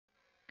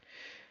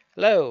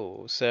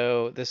Hello,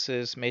 so this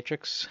is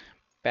Matrix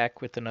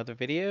back with another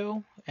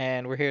video,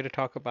 and we're here to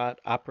talk about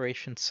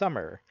Operation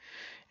Summer.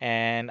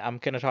 And I'm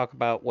going to talk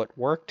about what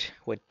worked,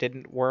 what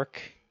didn't work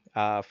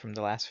from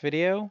the last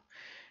video.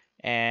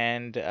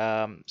 And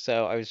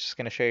so I was just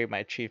going to show you my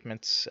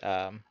achievements.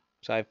 So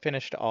I've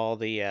finished all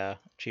the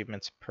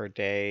achievements per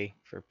day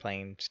for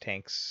planes,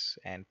 tanks,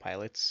 and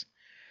pilots.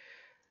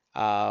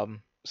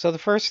 So the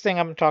first thing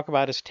I'm going to talk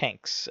about is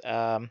tanks.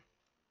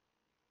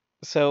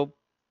 So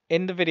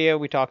in the video,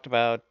 we talked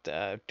about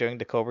doing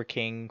the Cobra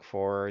King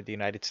for the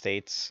United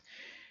States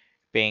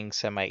being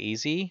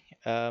semi-easy.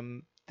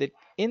 That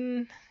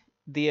in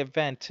the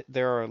event,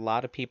 there are a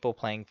lot of people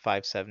playing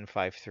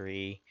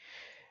 5753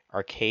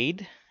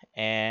 arcade,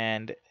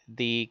 and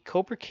the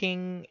Cobra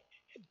King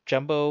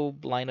jumbo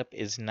lineup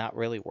is not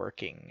really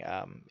working.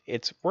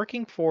 It's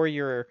working for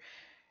your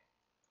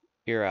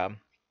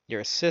um your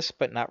assists,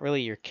 but not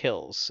really your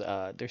kills.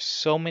 There's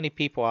so many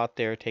people out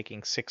there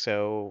taking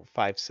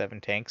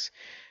 6057 tanks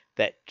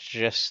that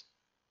just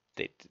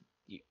they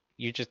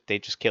they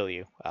just kill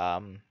you.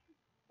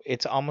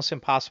 It's almost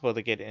impossible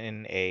to get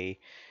in a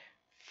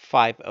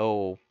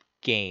 5-0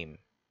 game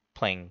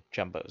playing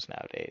jumbos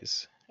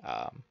nowadays.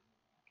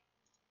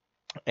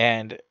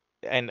 And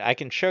I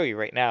can show you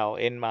right now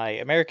in my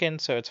American,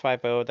 so it's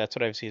 5-0. That's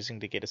what I was using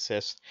to get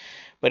assist.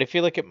 But if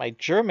you look at my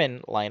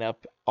German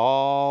lineup,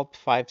 all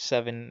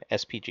 5-7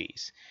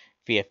 SPGs,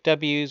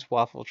 VFWs,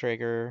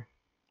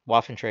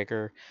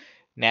 Waffenträger,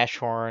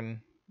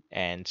 Nashorn,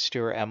 and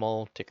Stuart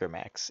Emil, Ticker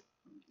Max,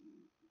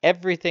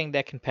 everything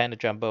that can pen a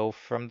jumbo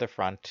from the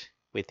front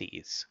with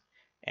ease.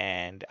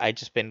 And I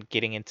just been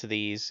getting into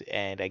these,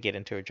 and I get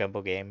into a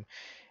jumbo game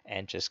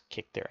and just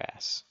kick their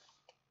ass.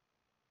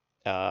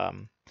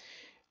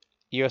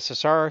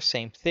 USSR,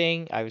 same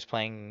thing. I was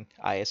playing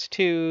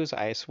IS-2s,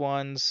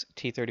 IS-1s,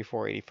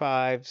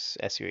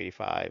 T-34-85s,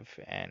 Su-85,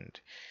 and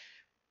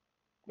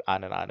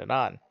on and on and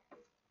on.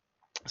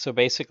 So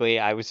basically,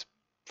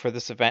 for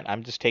this event,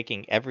 I'm just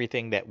taking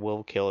everything that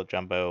will kill a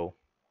jumbo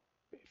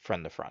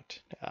from the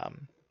front.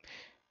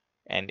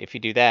 And if you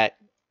do that,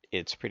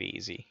 it's pretty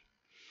easy.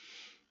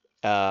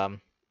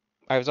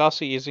 I was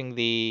also using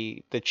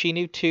the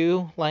Chinu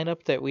 2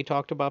 lineup that we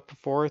talked about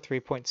before,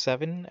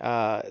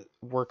 3.7.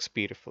 Works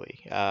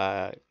beautifully.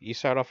 You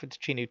start off with the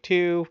Chinu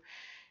 2.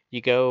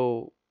 You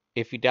go,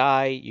 if you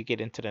die, you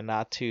get into the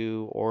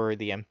Natu or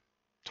the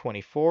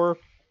M24.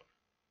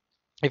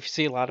 If you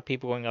see a lot of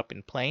people going up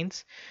in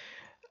planes,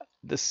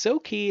 the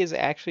Soki is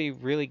actually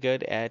really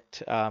good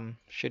at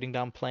shooting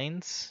down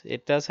planes.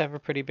 It does have a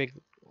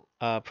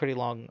pretty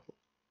long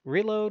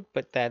reload,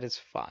 but that is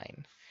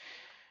fine.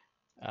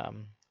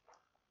 Um,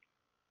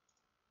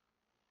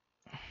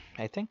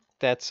 I think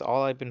that's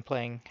all I've been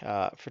playing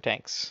for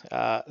tanks.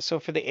 So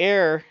for the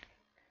air,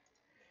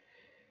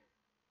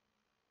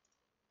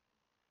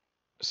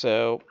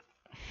 so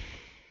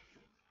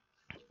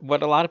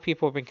what a lot of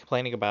people have been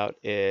complaining about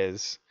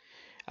is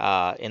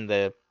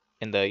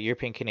in the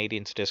European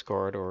Canadians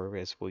Discord, or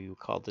as we would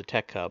call the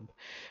Tech Hub,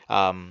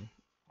 um,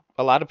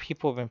 a lot of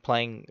people have been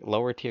playing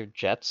lower tier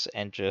jets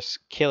and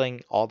just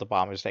killing all the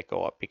bombers that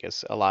go up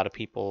because a lot of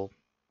people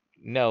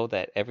know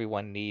that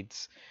everyone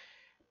needs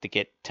to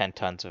get 10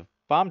 tons of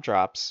bomb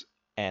drops,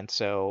 and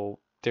so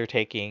they're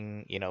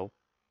taking,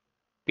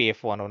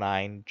 BF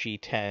 109,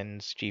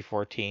 G10s,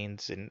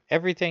 G14s, and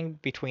everything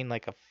between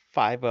like a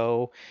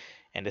 5.0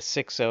 and a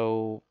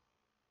 6.0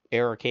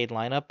 air arcade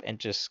lineup and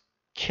just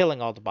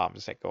killing all the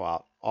bombers that go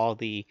out. All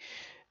the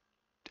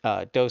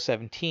DO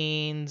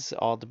 17s,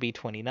 all the B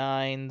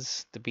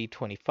 29s, the B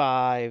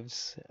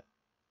 25s,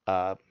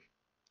 uh,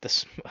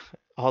 the,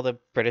 all the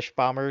British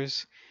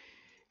bombers.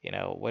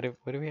 What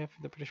do we have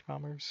for the British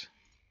bombers?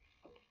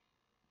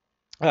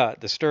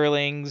 The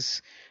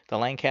Sterlings, the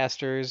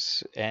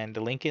Lancasters, and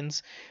the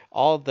Lincolns,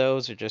 all of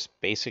those are just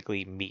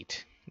basically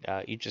meat.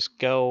 You just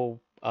go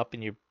up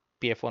in your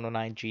BF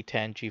 109,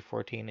 G10,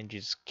 G14, and you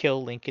just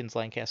kill Lincolns,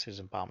 Lancasters,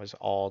 and bombers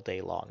all day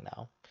long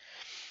now.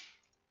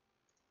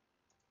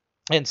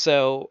 And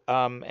so,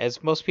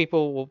 as most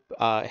people will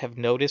have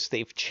noticed,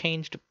 they've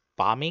changed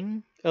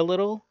bombing a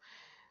little.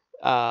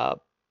 Uh,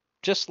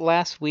 just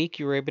last week,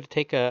 you were able to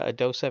take a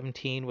DO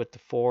 17 with the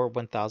four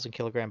 1,000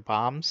 kilogram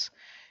bombs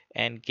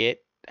and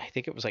get, I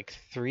think it was like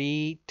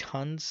 3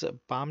 tons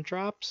of bomb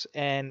drops,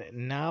 and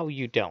now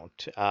you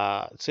don't.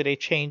 So they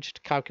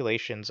changed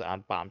calculations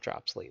on bomb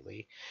drops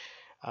lately.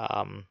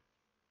 Um,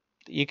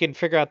 you can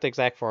figure out the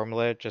exact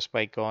formula just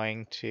by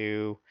going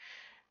to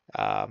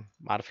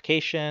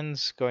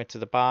modifications, going to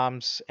the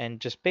bombs, and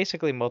just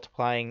basically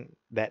multiplying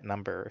that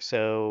number.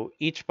 So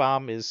each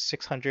bomb is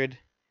 600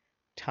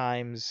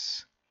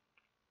 times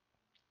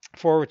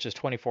 4, which is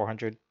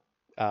 2,400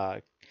 uh,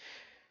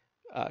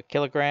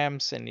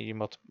 kilograms, and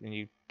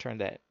you turn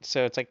that.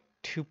 So it's like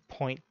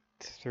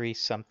 2.3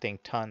 something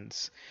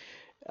tons.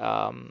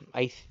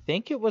 I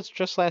think it was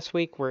just last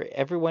week where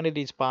every one of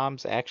these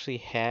bombs actually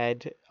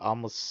had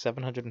almost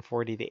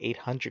 740 to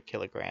 800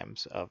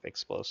 kilograms of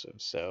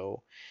explosives.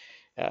 So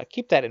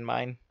keep that in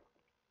mind.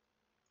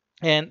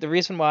 And the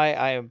reason why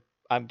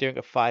I'm doing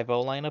a 5.0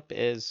 lineup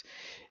is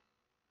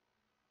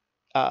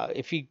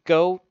If you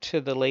go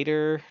to the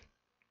later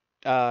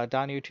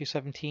Danu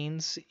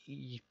 217s,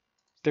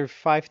 they're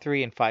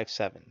 5.3 and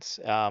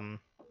 5.7s,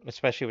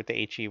 especially with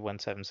the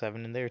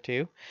HE177 in there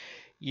too.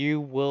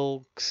 You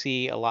will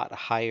see a lot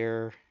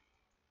higher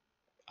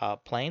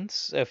planes.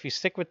 So if you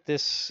stick with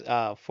this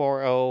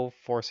 4.0,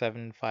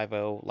 4.7,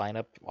 5.0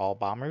 lineup, all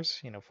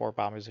bombers, four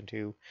bombers and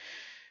two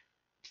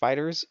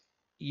fighters,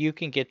 you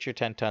can get your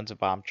 10 tons of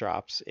bomb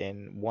drops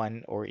in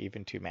one or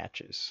even two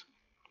matches.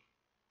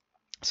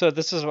 So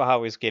this is how I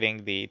was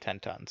getting the 10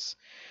 tons.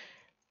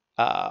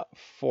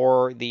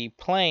 For the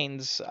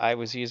planes, I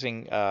was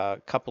using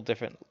a couple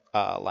different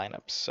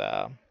lineups.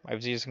 I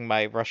was using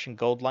my Russian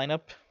Gold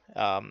lineup.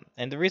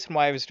 And the reason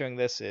why I was doing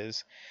this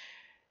is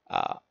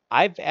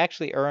I've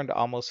actually earned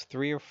almost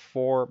 3 or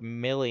 4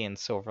 million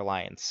Silver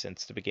Lions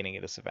since the beginning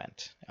of this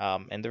event.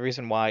 And the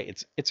reason why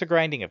it's a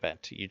grinding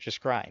event. You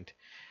just grind.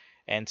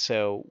 And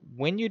so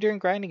when you're doing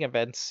grinding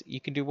events,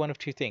 you can do one of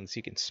two things.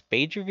 You can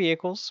spade your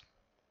vehicles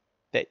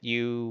that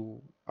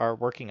you are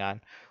working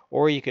on,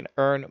 or you can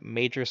earn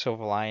major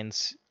silver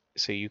lions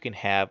so you can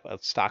have a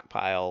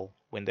stockpile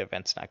when the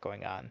event's not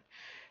going on.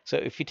 So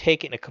if you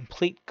take in a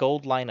complete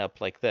gold lineup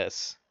like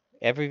this,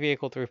 every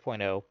vehicle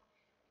 3.0,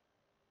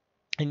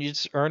 and you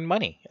just earn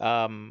money.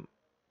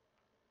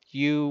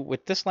 You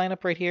with this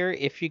lineup right here,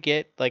 if you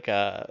get like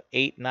a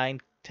 8, 9,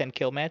 10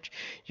 kill match,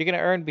 you're gonna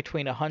earn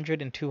between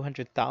 100 and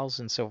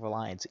 200,000 silver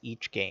lions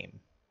each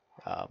game.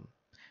 Um,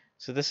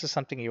 so this is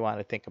something you want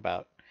to think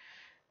about.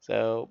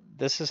 So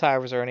this is how I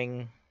was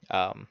earning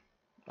um,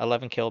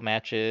 11 kill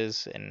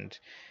matches, and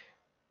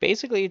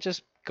basically you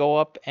just go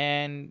up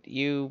and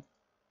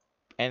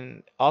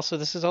also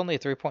this is only a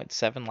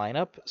 3.7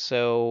 lineup,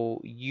 so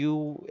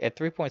you at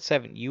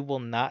 3.7 you will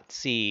not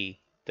see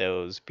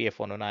those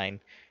BF109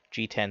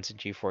 G10s and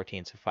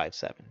G14s of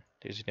 5.7.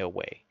 There's no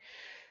way.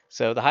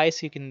 So the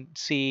highest you can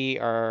see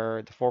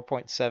are the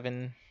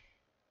 4.7,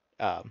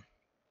 um,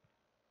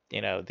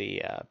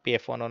 the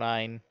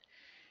BF109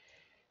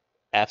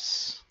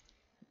 Fs.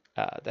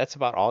 That's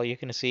about all you're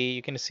going to see.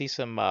 You're going to see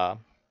some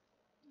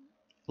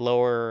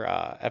lower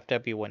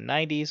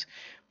FW190s,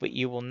 but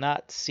you will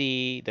not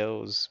see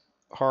those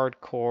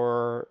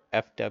hardcore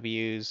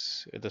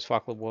FWs, the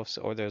Swaklow Wolves,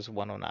 or those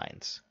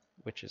 109s,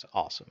 which is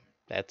awesome.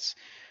 That's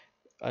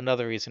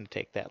another reason to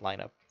take that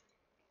lineup.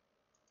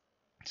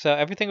 So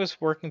everything was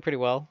working pretty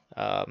well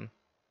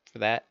for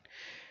that.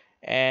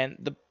 And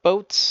the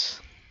boats,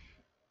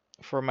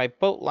 for my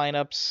boat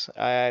lineups,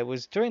 I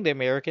was doing the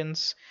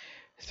Americans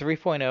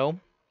 3.0.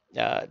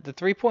 The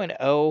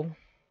 3.0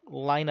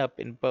 lineup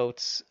in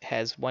boats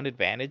has one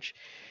advantage.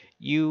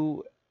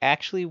 You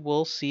actually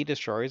will see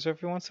destroyers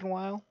every once in a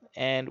while,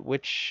 and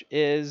which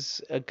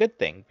is a good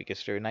thing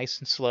because they're nice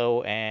and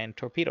slow and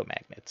torpedo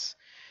magnets.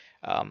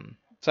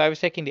 So I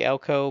was taking the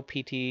Elco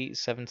PT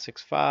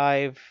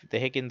 765, the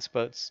Higgins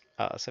boats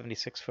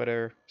 76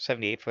 footer,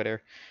 78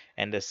 footer,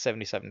 and the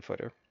 77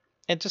 footer,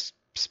 and just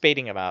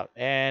spading them out.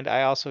 And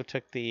I also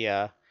took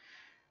the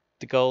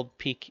gold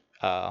peak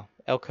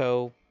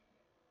Elco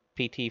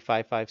PT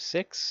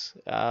 556,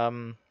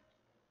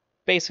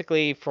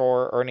 basically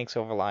for earning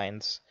silver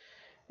lines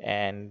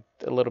and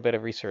a little bit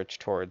of research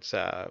towards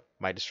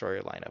my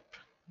destroyer lineup.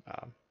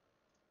 Um,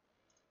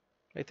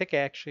 I think I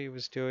actually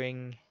was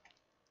doing,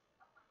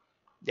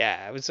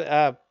 yeah, I was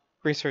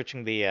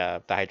researching the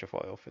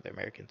hydrofoil for the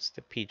Americans,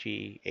 the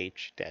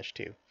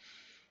PGH-2.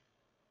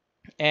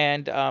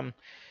 And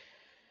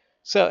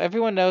so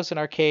everyone knows in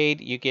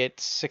arcade you get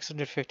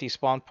 650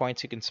 spawn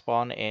points you can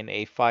spawn in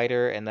a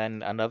fighter, and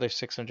then another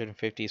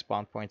 650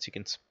 spawn points you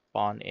can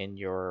spawn in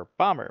your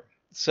bomber.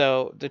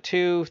 So the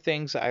two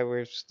planes I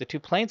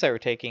were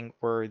taking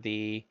were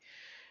the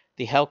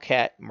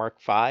Hellcat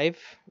Mark V,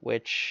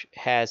 which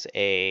has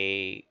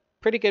a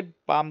pretty good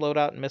bomb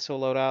loadout and missile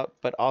loadout,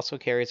 but also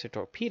carries a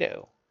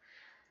torpedo.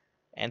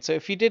 And so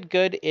if you did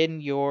good in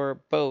your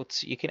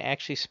boats, you can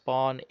actually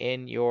spawn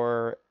in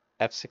your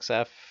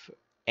F6F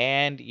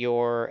and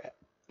your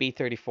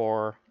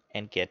B-34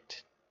 and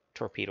get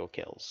torpedo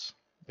kills,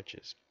 which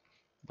is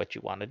what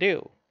you want to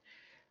do.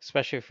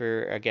 Especially if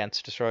you're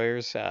against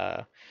destroyers,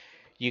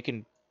 you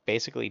can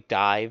basically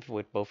dive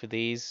with both of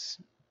these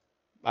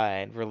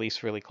and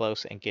release really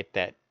close and get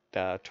that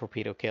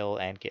torpedo kill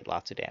and get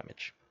lots of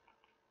damage.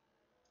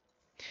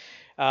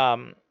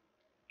 Um,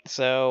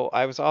 so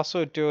I was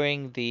also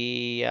doing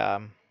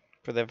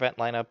for the event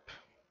lineup,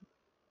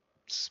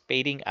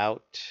 spading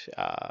out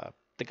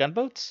the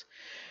gunboats.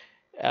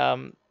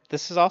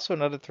 This is also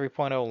another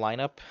 3.0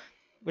 lineup,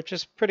 which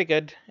is pretty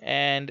good.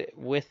 And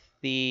with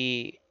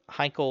the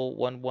Heinkel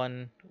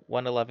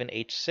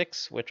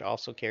 111H6, which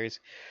also carries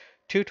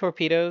two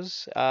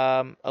torpedoes.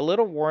 A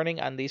little warning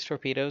on these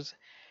torpedoes.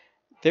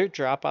 Their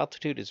drop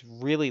altitude is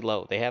really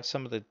low. They have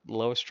some of the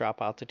lowest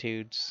drop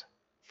altitudes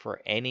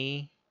for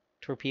any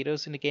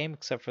torpedoes in the game,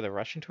 except for the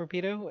Russian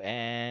torpedo.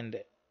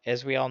 And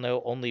as we all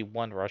know, only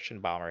one Russian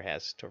bomber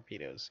has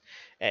torpedoes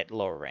at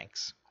lower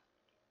ranks.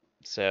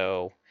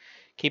 So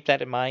keep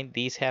that in mind.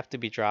 These have to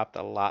be dropped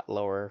a lot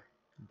lower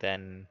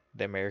than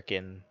the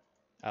American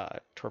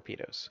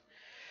torpedoes.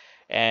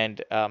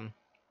 And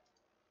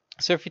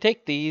So if you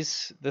take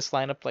this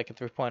lineup like a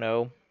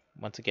 3.0,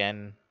 once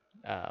again,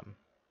 um,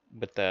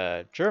 with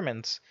the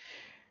Germans,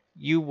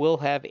 you will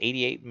have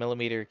 88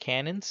 millimeter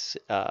cannons.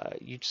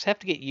 You just have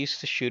to get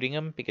used to shooting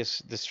them because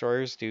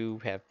destroyers do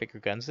have bigger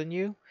guns than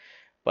you.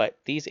 But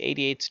these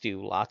 88s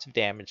do lots of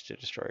damage to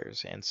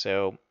destroyers, and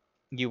so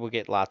you will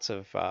get lots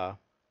of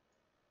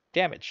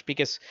damage.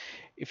 Because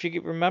if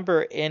you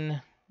remember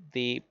in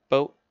the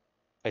boat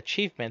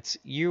achievements,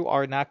 you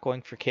are not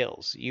going for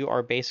kills. You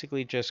are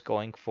basically just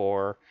going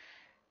for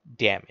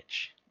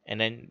damage, and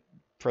then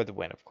for the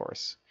win, of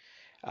course.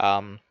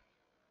 Um,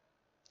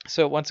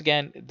 so once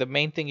again, the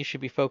main thing you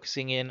should be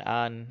focusing in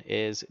on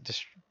is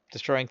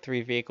destroying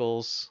 3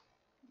 vehicles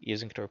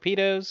using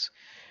torpedoes,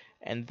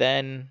 and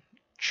then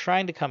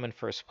trying to come in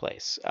first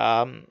place.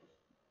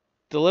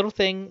 The little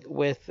thing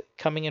with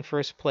coming in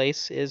first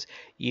place is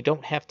you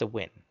don't have to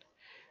win.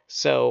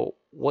 So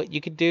what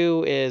you could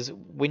do is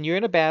when you're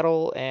in a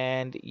battle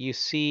and you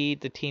see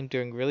the team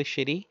doing really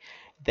shitty,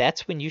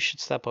 that's when you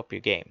should step up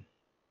your game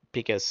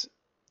because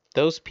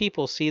those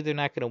people see they're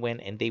not going to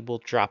win and they will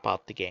drop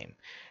out the game.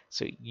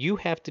 So you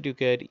have to do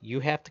good. You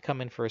have to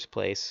come in first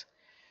place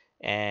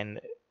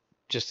and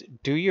just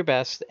do your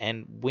best.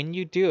 And when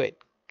you do it,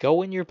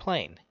 go in your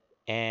plane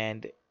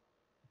and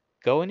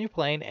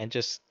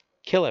just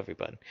kill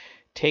everyone.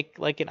 Take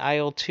like an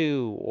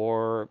IL-2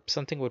 or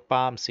something with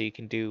bombs so you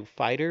can do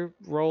fighter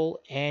role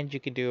and you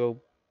can do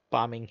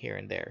bombing here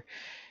and there.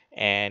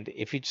 And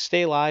if you just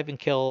stay alive and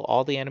kill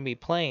all the enemy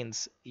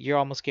planes, you're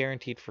almost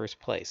guaranteed first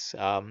place.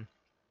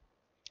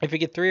 If you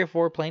get 3 or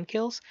 4 plane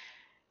kills,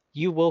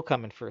 you will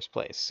come in first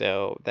place.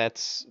 So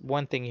that's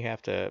one thing you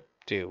have to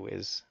do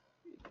is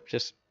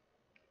just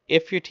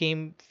if your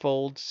team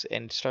folds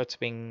and starts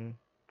getting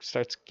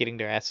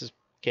their asses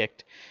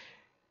kicked,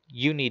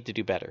 you need to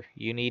do better.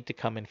 You need to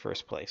come in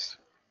first place.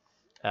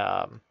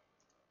 Um,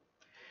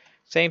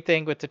 Same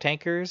thing with the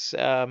tankers.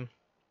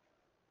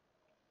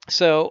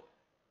 So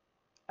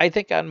I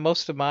think on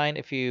most of mine,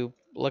 if you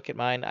look at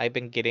mine, I've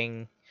been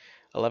getting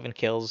 11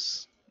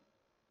 kills,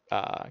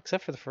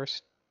 except for the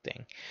first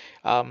thing.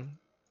 Um,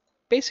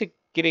 Basic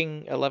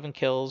getting 11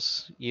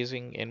 kills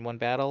using in one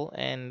battle,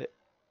 and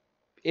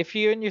if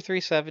you're in your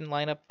 3-7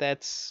 lineup,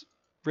 that's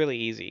really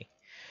easy.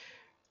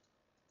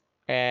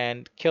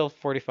 And kill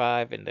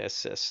 45 and the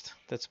assist.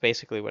 That's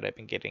basically what I've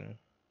been getting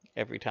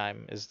every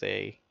time is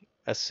they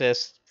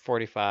assist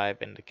 45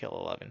 and to kill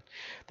 11.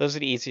 Those are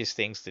the easiest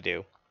things to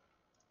do.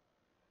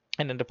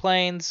 And in the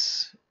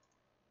planes,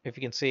 if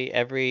you can see,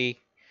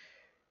 every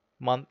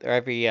month or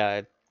every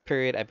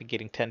period, I've been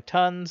getting 10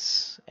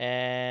 tons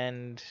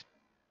and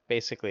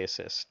basically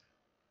assist.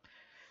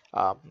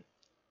 Um,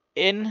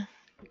 in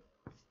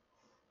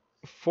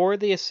For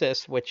the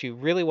assist, what you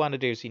really want to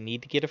do is you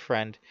need to get a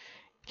friend,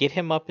 get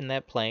him up in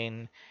that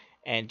plane,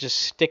 and just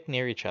stick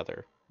near each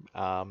other.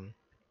 Um,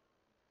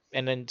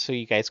 and then so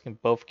you guys can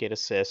both get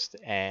assists,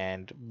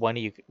 and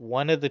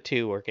one of the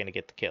two are going to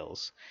get the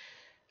kills.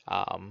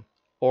 Um,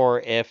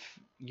 or if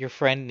your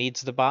friend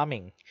needs the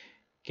bombing,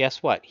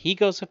 guess what? He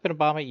goes up in a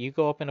bomber, you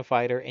go up in a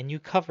fighter, and you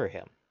cover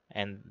him,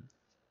 and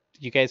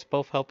you guys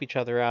both help each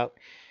other out.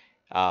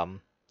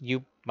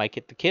 You might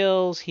get the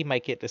kills, he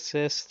might get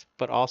assists,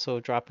 but also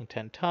dropping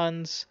 10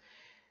 tons.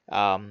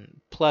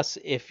 Plus,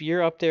 if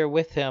you're up there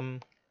with him,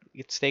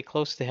 you stay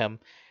close to him.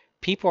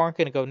 People aren't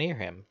going to go near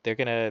him.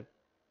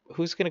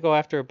 Who's going to go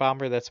after a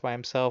bomber that's by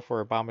himself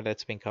or a bomber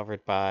that's being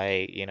covered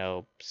by,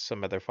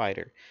 some other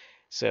fighter?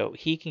 So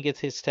he can get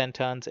his 10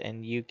 tons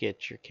and you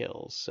get your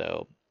kills.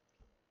 So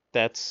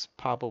that's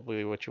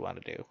probably what you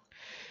want to do.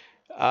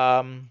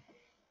 Um,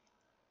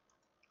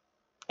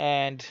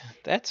 and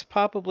that's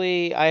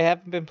probably, I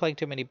haven't been playing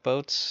too many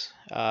boats,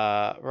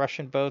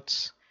 Russian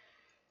boats.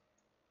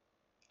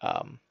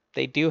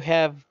 They do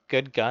have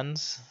good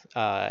guns,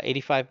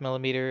 85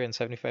 millimeter and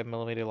 75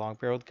 millimeter long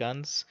barreled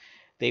guns.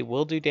 They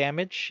will do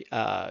damage.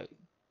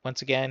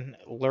 Once again,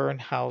 learn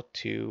how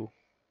to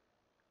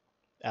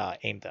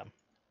aim them.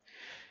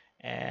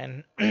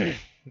 And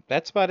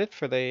that's about it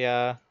for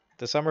the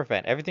summer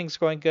event. Everything's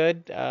going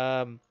good.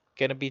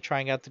 Gonna be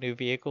trying out the new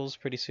vehicles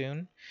pretty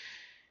soon.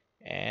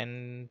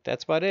 And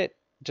that's about it.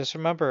 Just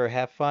remember,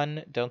 have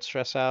fun, don't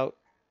stress out.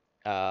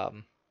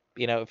 Um,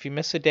 if you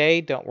miss a day,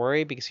 don't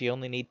worry because you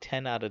only need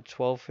 10 out of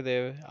 12 for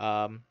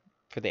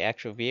the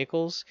actual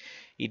vehicles.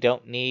 You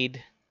don't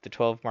need the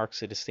 12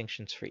 marks of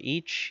distinctions for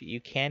each. You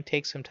can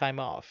take some time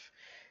off.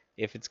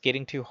 If it's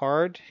getting too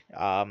hard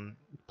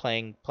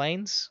playing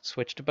planes,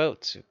 switch to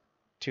boats.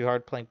 Too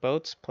hard playing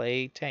boats,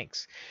 play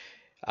tanks.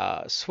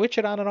 Switch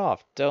it on and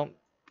off.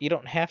 You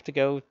don't have to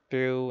go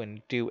through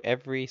and do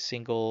every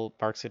single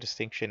marks of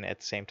distinction at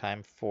the same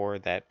time for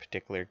that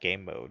particular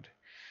game mode.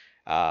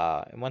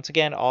 And once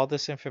again, all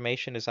this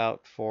information is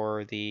out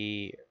for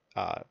the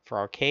for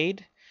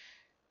arcade,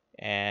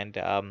 and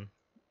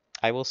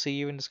I will see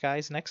you in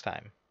disguise next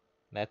time.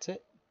 That's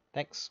it.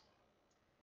 Thanks.